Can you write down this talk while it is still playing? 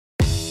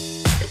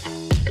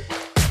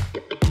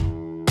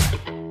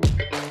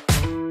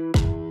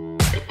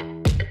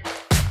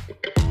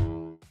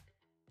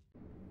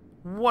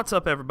What's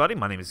up, everybody?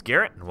 My name is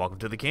Garrett, and welcome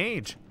to The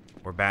Cage.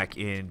 We're back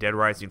in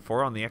Deadrising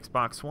 4 on the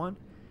Xbox One.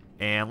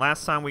 And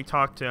last time we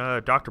talked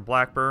to Dr.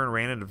 Blackburn,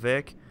 ran into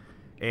Vic,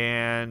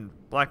 and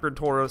Blackburn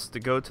told us to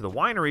go to the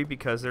winery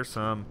because there's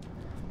some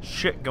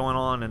shit going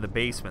on in the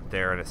basement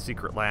there at a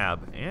secret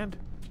lab. And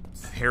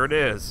here it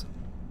is.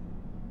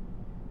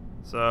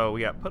 So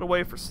we got put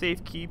away for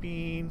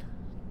safekeeping.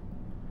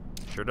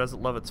 Sure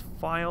doesn't love its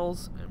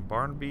files, and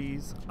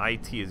Barnaby's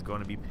IT is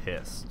going to be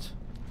pissed.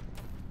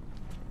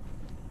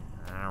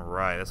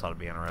 Alright, this ought to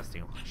be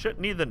interesting.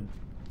 Shouldn't need the...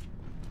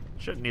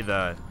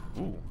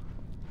 Ooh.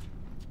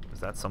 Is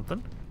that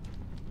something?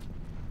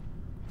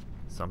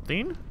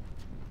 Something?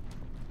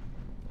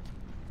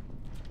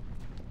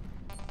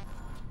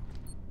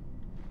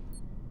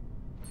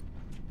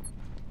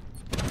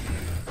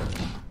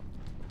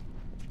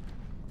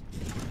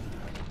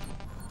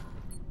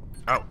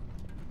 Oh.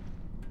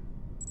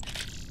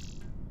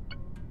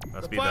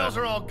 Must be the files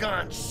are all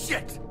gone.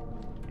 Shit!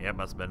 Yeah,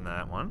 must have been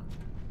that one.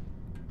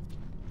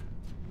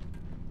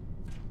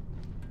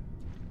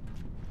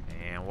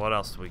 And what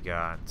else do we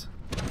got?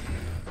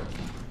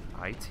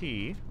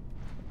 IT.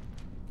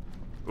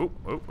 Oh,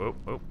 oh, oh,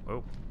 oh,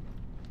 oh.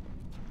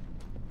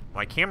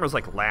 My camera's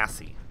like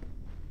Lassie.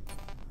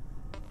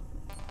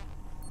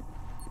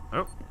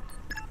 Oh.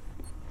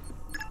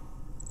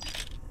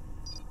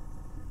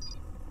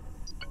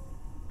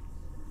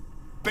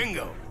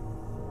 Bingo!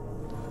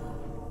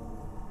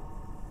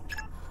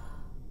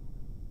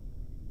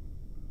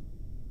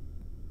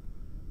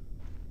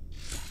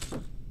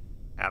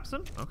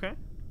 Absent? Okay.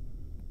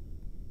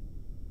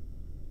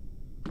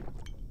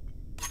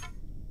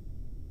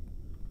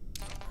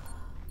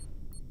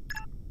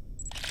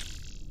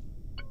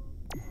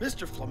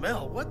 Mr.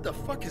 Flamel, what the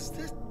fuck is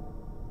this?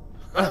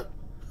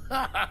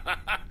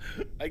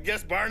 I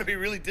guess Barnaby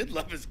really did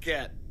love his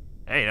cat.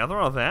 Hey, nothing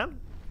wrong with that.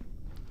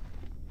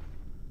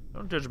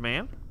 Don't judge a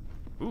man.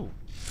 Ooh.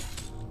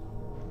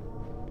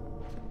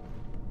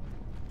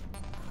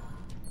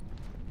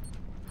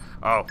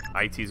 Oh,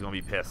 IT's gonna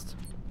be pissed.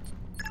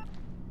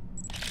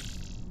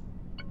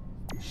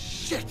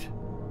 Shit!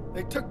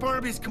 They took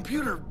Barnaby's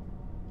computer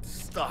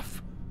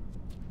stuff.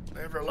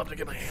 Never love to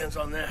get my hands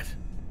on that.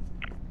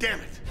 Damn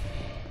it!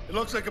 It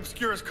looks like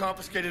Obscura's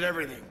confiscated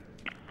everything.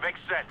 Makes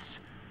sense.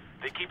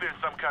 They keep it in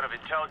some kind of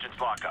intelligence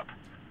lockup.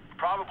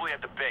 Probably at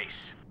the base.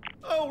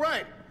 Oh,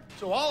 right.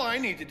 So all I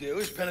need to do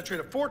is penetrate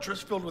a fortress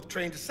filled with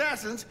trained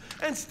assassins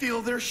and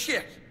steal their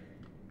shit.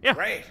 Yeah.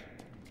 Great.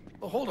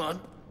 Well, hold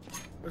on.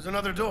 There's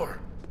another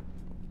door.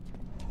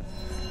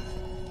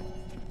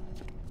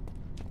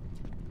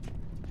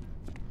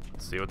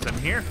 Let's see what's in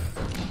here.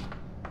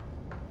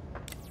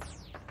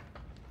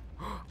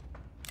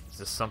 Is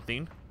this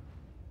something?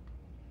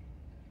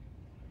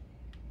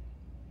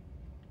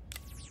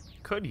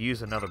 Could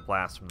use another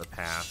blast from the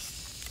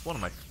past. It's one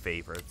of my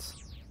favorites.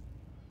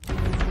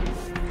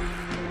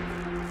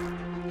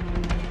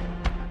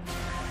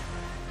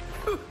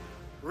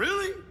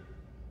 Really?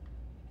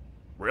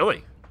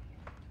 Really?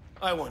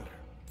 I wonder.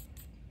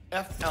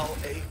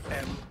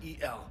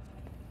 F-L-A-M-E-L.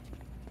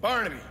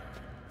 Barnaby,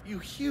 you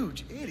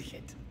huge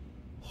idiot.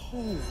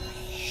 Holy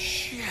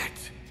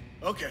shit.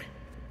 Okay,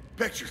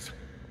 pictures.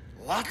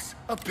 Lots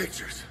of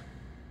pictures.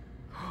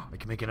 I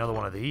can make another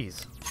one of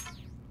these.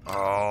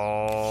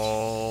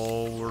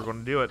 Oh, we're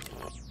gonna do it.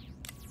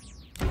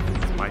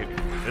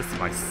 This is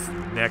my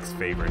next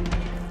favorite.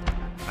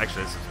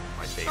 Actually, this is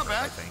my favorite,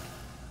 I think.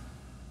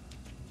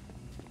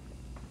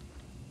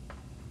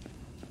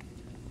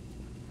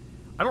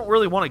 I don't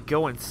really want to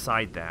go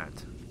inside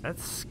that. That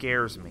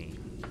scares me.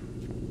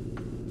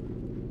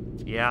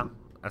 Yeah,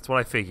 that's what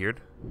I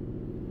figured.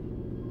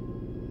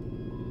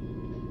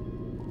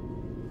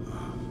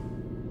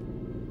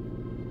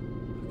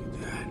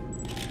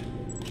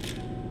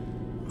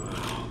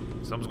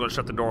 Someone's going to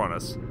shut the door on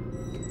us.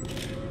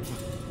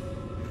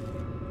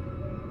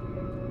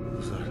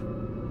 Who's that?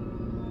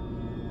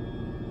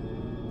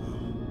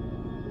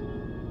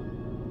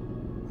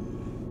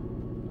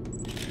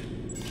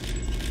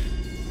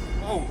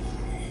 Oh.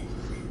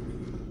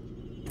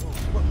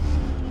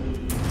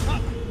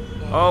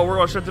 Oh, we're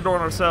going to shut the door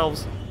on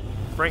ourselves.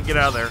 Frank, get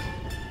out of there.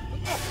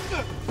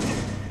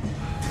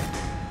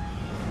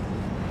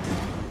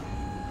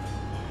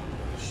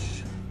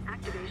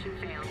 Activation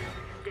failed.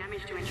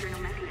 Damage to internal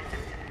mechanism.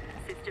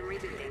 System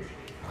rebooting.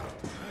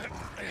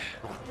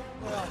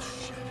 Oh,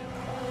 shit.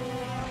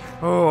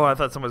 Oh, I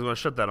thought somebody was going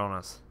to shut that on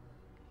us.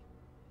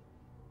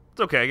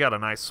 It's okay, I got a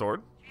nice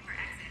sword.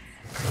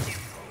 System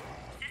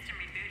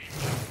rebooting.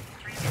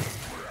 3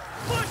 minutes.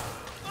 What?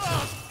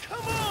 Oh,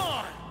 come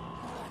on!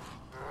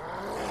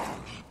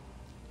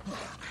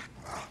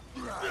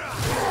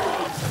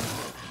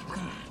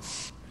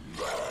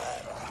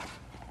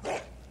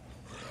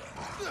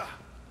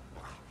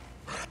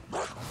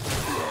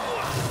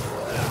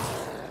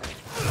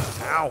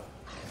 Ow.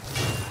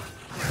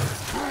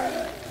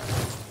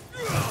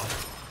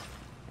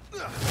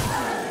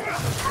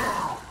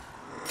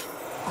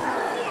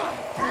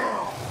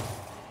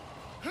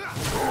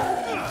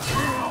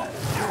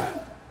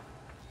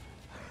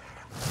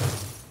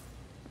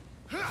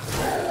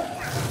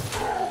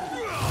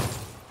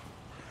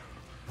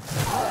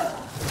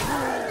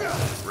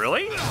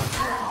 Really?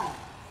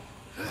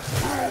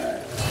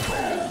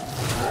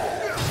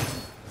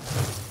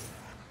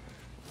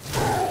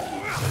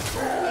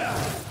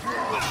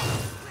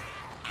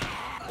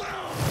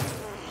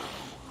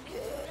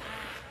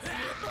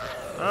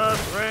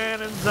 Us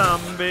raining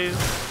zombies.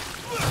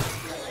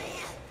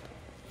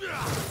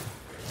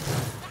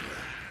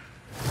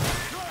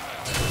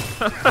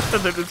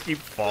 They just keep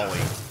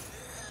falling.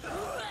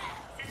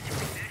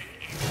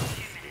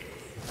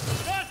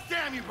 God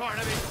damn you,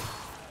 Barnaby!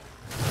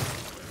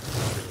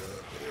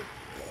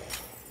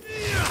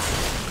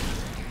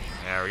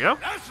 There we go.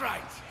 That's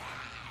right!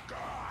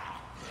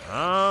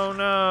 Oh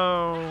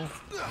no.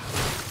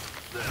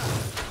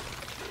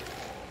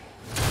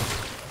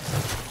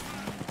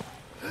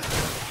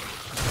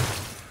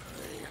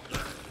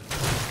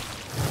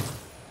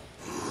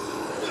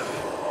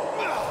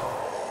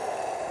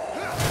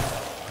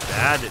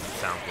 That didn't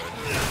sound good.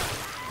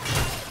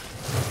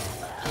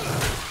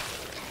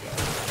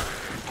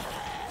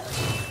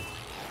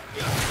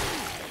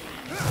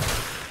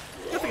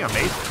 Good thing I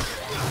made this.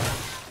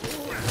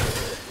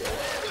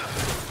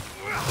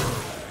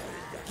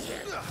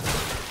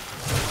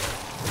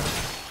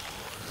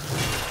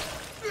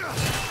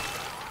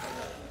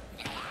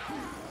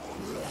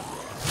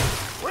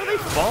 Where are they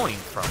falling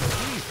from?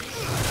 Jesus.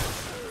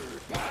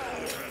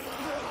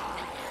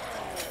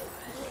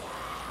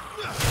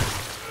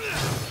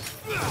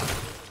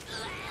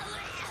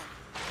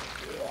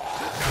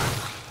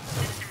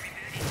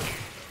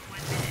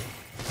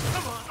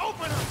 Come on,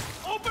 open up!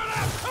 Open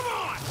up! Come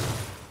on!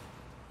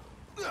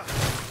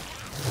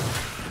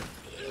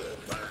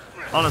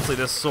 Honestly,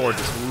 this sword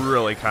just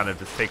really kind of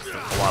just takes a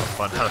lot of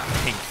fun out of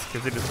things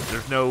because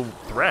there's no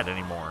threat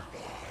anymore.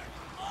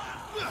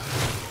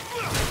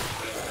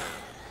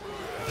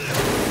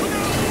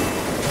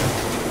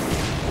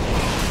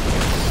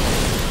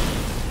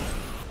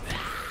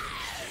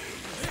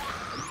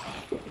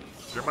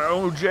 You're my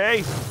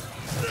OJ.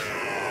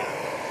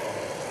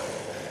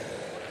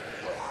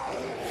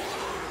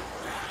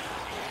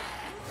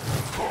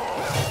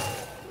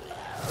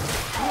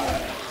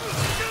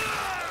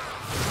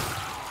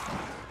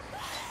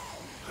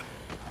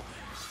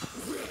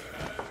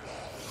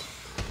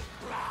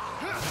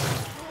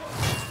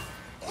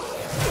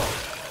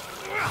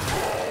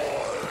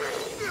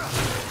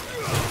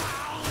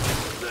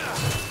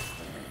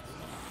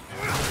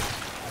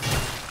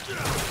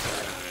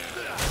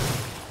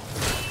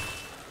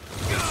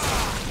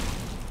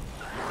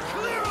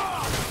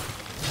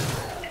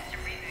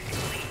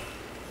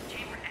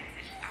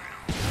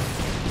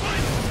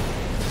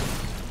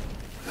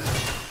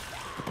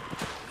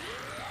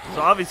 So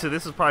obviously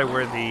this is probably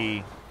where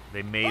they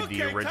made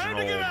the Okay, time to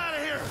original get out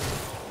of here!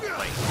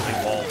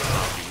 like wall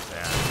zombies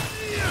at.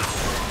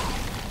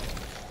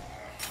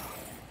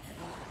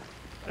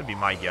 That'd be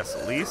my guess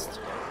at least.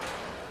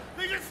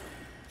 They just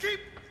keep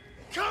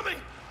coming!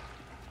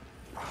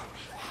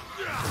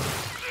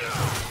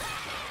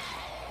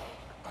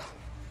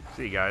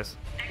 See you guys.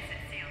 Exit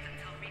sealed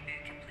until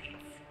reboot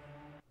completes.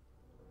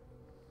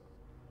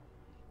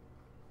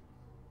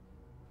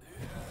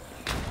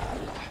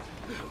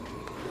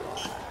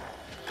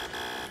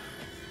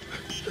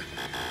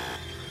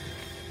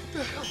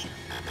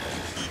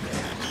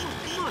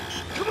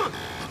 Come on!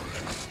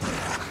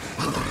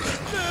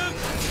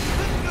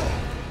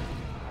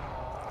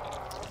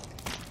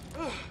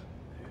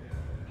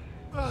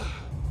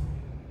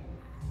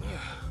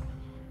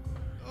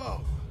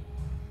 Oh,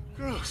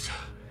 gross.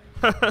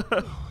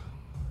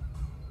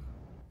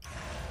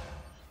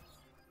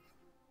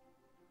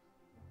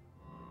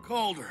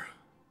 Calder.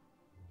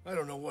 I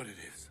don't know what it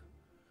is.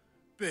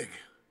 Big,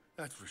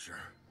 that's for sure.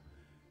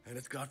 And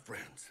it's got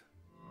friends.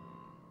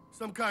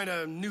 Some kind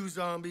of new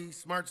zombie,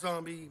 smart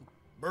zombie,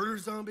 murder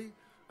zombie?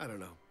 I don't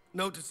know.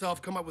 Note to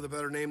self, come up with a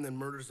better name than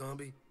murder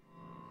zombie.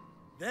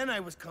 Then I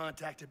was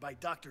contacted by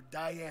Dr.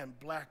 Diane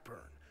Blackburn,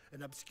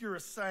 an obscure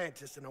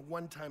scientist and a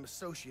one-time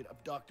associate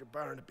of Dr.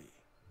 Barnaby.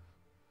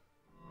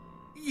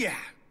 Yeah,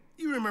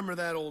 you remember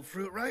that old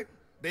fruit, right?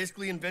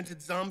 Basically invented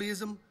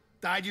zombieism,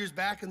 died years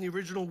back in the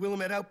original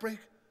Willamette outbreak.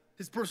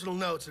 His personal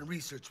notes and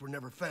research were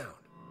never found.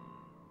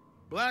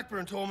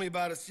 Blackburn told me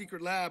about a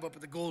secret lab up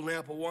at the Golden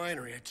Apple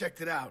Winery. I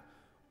checked it out.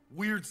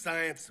 Weird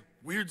science,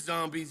 weird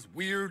zombies,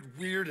 weird,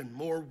 and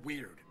more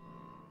weird.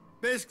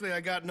 Basically,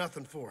 I got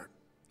nothing for it.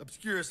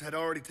 Obscurus had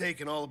already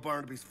taken all of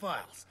Barnaby's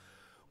files.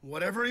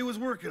 Whatever he was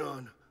working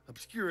on,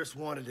 Obscurus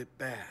wanted it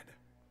bad.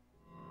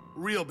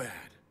 Real bad.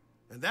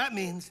 And that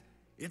means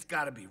it's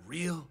gotta be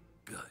real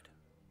good.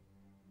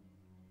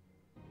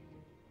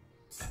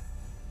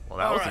 Well,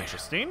 that was Alright.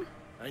 interesting.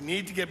 I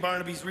need to get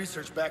Barnaby's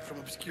research back from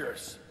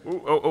Obscurus.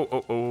 Ooh,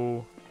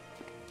 oh.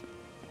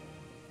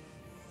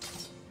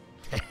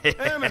 Hey,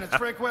 man, it's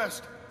Frank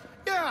West.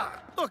 Yeah,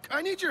 look,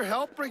 I need your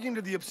help breaking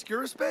into the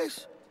Obscurus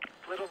base.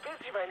 Little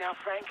busy right now,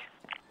 Frank.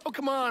 Oh,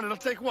 come on, it'll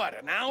take what,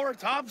 an hour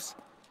tops?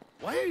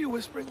 Why are you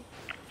whispering?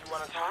 You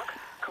want to talk?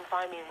 Come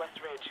find me in West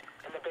Ridge,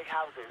 in the big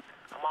houses.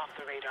 I'm off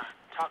the radar.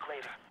 Talk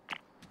later.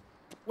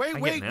 Wait, I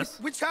wait, get this.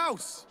 which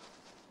house?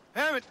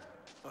 Damn it.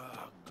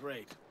 Oh,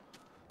 great.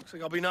 Looks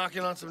like I'll be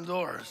knocking on some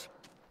doors.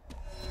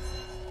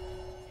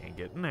 Can't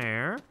get in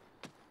there.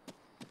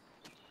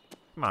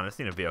 Come on, I just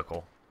need a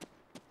vehicle.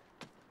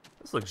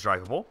 This looks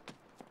drivable.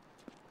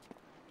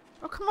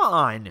 Oh, come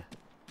on!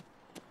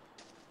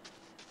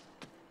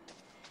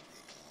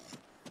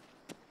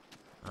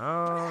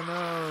 Oh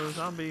no,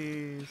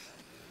 zombies.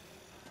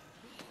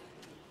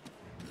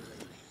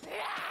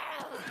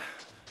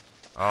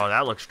 Oh,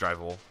 that looks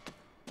drivable.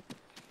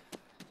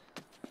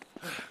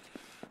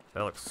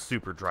 That looks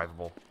super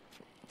drivable.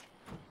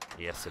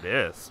 Yes, it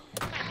is.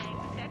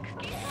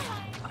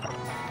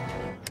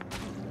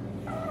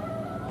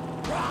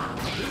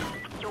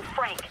 Yo,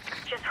 Frank,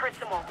 just heard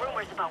some more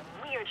rumors about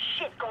weird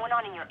shit going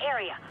on in your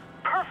area.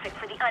 Perfect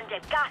for the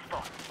undead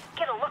gospel.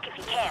 Get a look if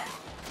you can.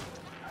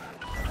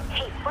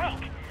 Hey,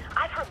 Frank,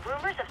 I've heard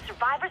rumors of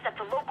survivors at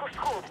the local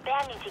schools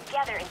banding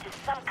together into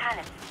some kind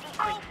of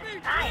secret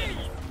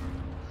society.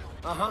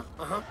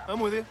 I'm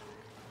with you.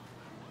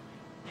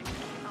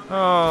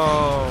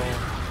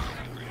 Oh.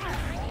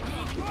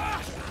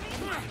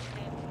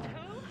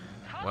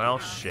 Well,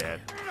 shit.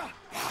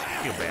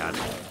 Feel bad.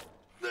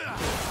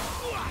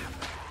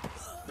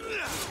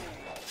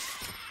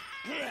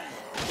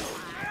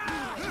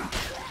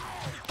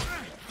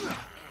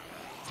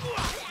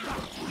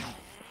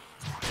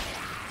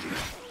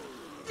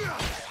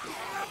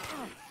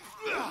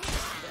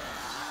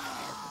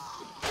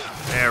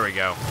 There we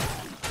go.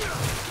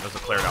 Those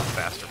will clear it out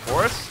faster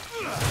for us.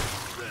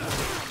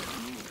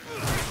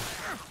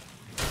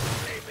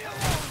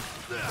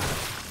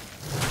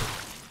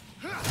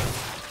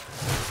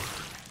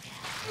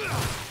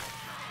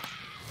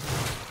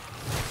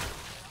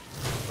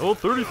 Oh,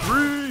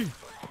 33!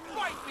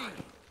 Fight me!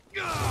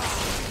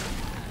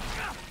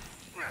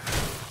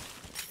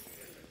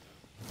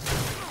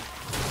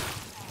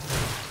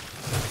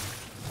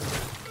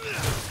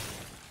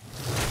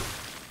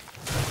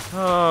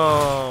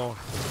 Oh.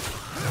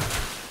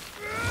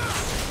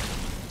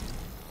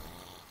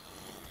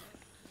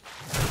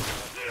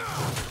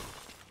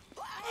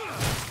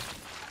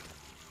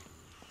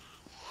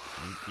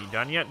 You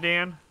done yet,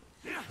 Dan?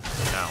 No,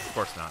 of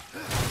course not.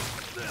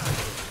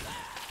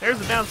 There's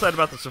the downside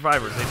about the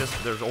survivors.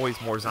 There's always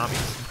more zombies.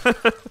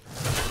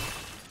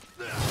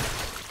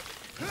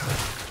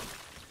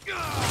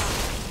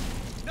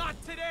 Not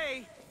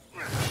today.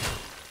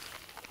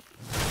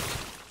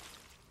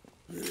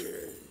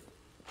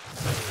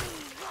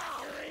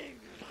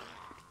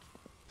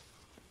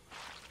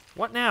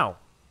 What now?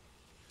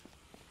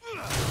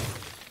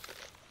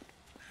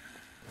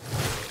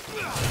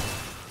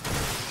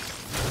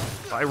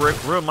 If I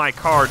ruin my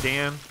car,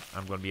 Dan,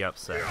 I'm going to be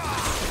upset.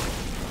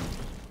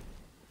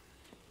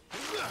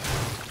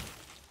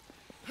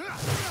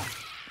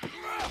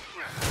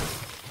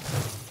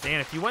 Dan,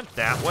 if you went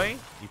that way,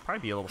 you'd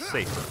probably be a little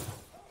safer.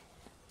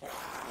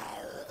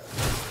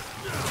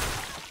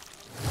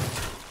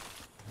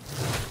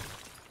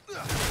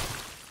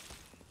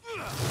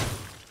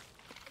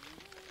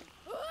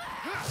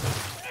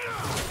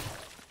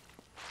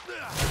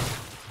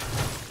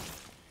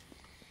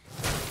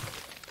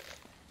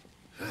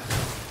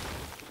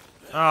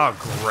 Oh,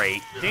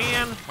 great.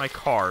 Dan, my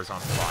car's on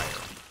fire.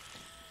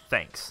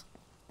 Thanks.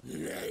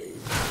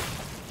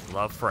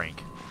 Love,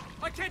 Frank.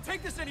 I can't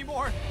take this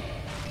anymore.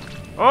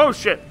 Oh,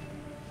 shit.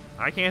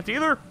 I can't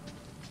either.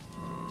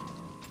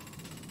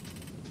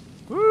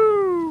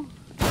 Woo!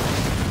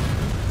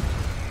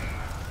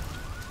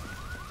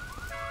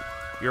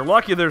 You're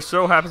lucky there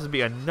so happens to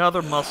be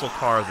another muscle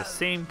car the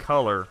same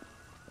color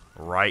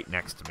right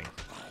next to me.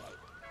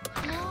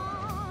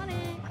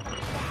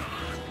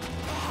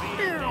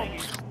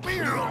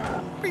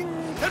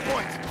 Hit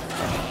points.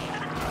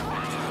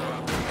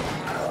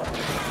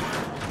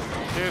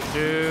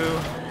 Doo-doo.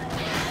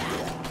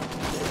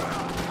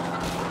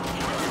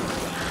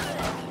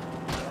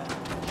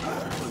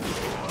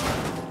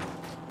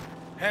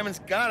 Hammond's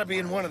gotta be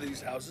in one of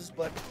these houses,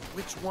 but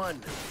which one?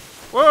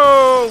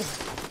 Whoa!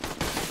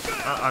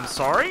 I'm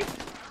sorry?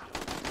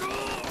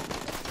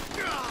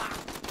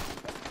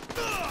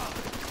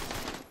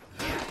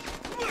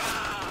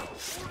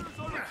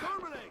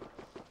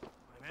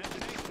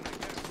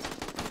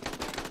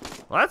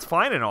 Well, that's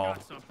fine and all.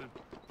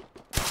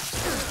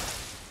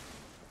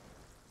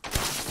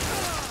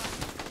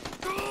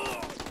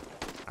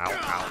 Ow,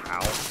 ow,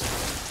 ow.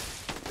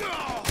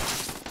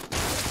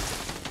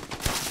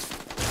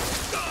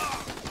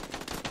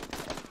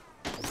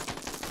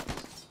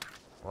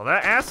 Well,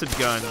 that acid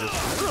gun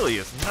just really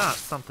is not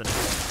something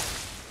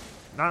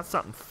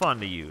fun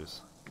to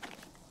use.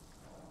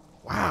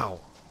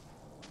 Wow.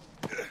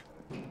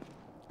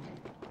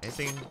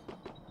 Anything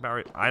about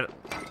it?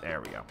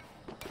 There we go.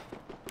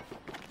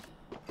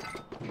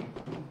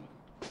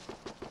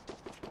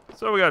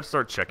 So we gotta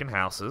start checking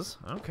houses.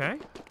 Okay.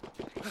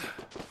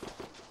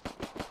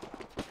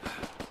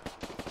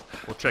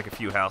 We'll check a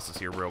few houses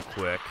here real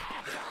quick.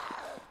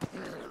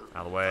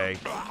 Out of the way.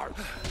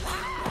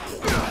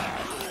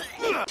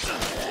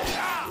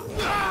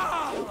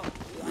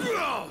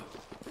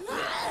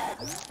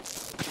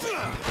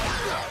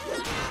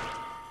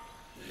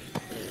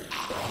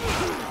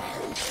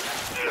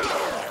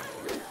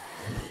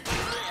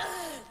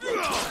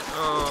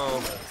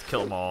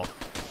 kill them all.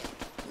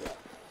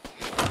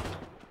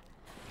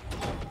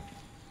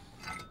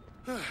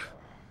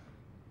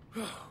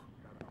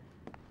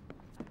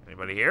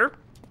 Anybody here?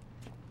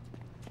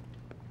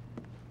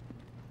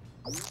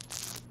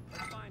 Let's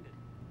find it.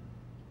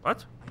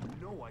 What? I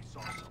know I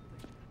saw something.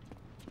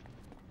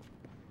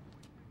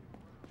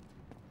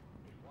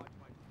 Watch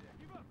my stick.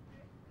 Give up,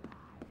 stick.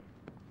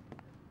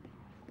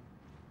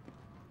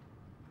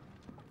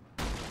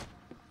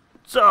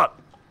 What's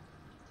up?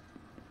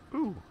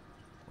 Ooh,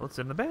 what's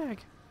in the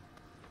bag?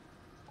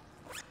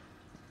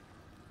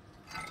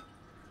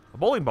 A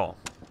bowling ball.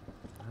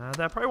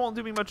 That probably won't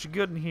do me much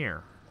good in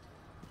here.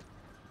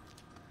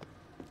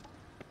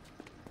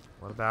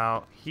 What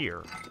about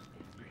here?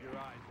 Your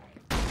eyes.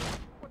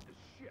 What the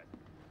shit?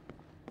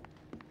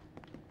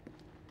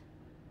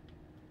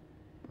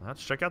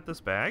 Let's check out this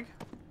bag.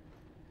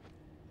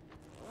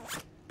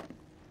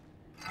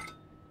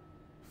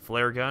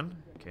 Flare gun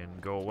can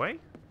go away.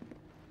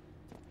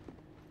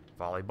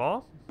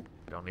 Volleyball.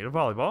 Don't need a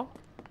volleyball.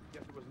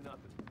 Guess it was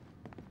nothing.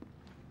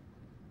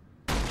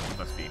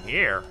 Must be in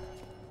here.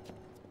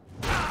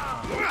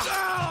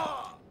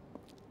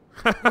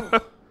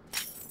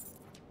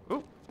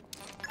 Ooh.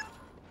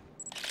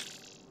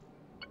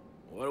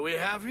 What do we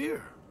have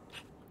here?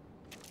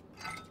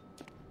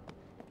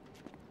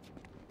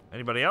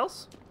 Anybody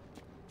else?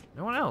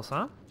 No one else,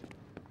 huh?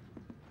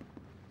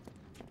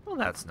 Well,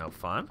 that's no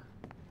fun.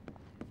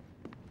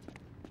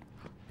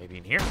 Maybe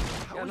in here?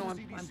 Yeah, no,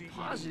 I'm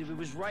positive it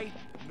was right.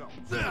 No.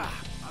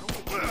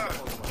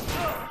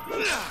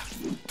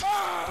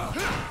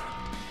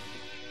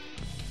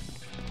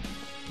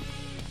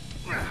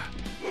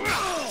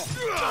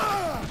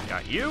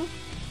 Got you.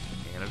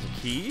 And there's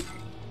a key.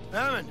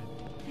 Hammond,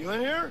 you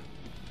in here?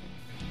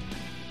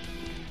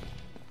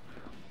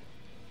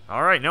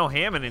 Alright, no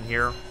Hammond in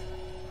here.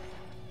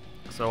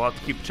 So I'll have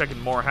to keep checking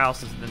more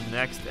houses in the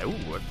next. Ooh,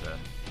 what the?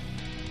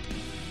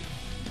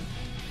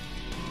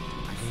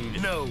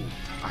 No.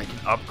 I can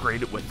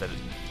upgrade it with an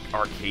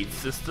arcade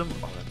system.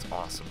 Oh, that's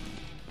awesome.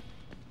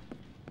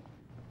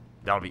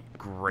 That'll be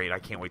great. I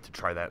can't wait to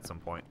try that at some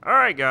point.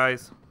 Alright,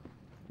 guys.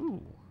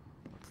 Ooh,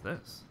 what's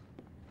this?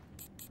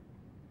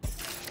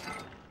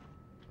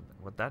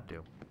 What'd that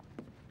do?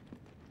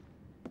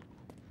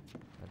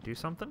 That do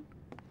something?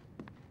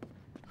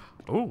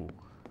 Ooh.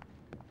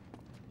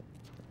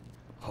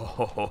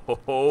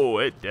 Oh,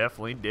 it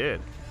definitely did.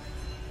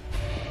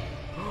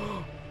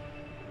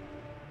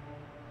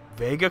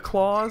 Vega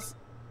claws?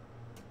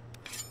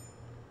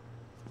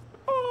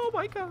 Oh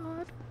my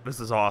god.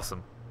 This is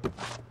awesome.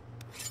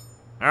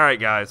 Alright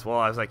guys,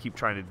 well, as I keep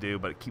trying to do,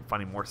 but keep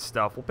finding more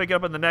stuff, we'll pick it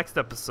up in the next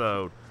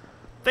episode.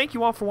 Thank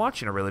you all for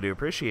watching, I really do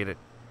appreciate it.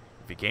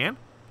 If you can,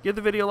 give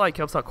the video a like,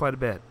 helps out quite a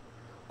bit.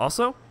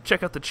 Also,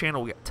 check out the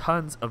channel, we got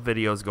tons of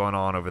videos going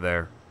on over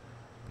there.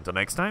 Until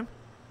next time,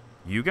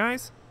 you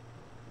guys,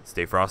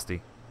 stay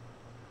frosty.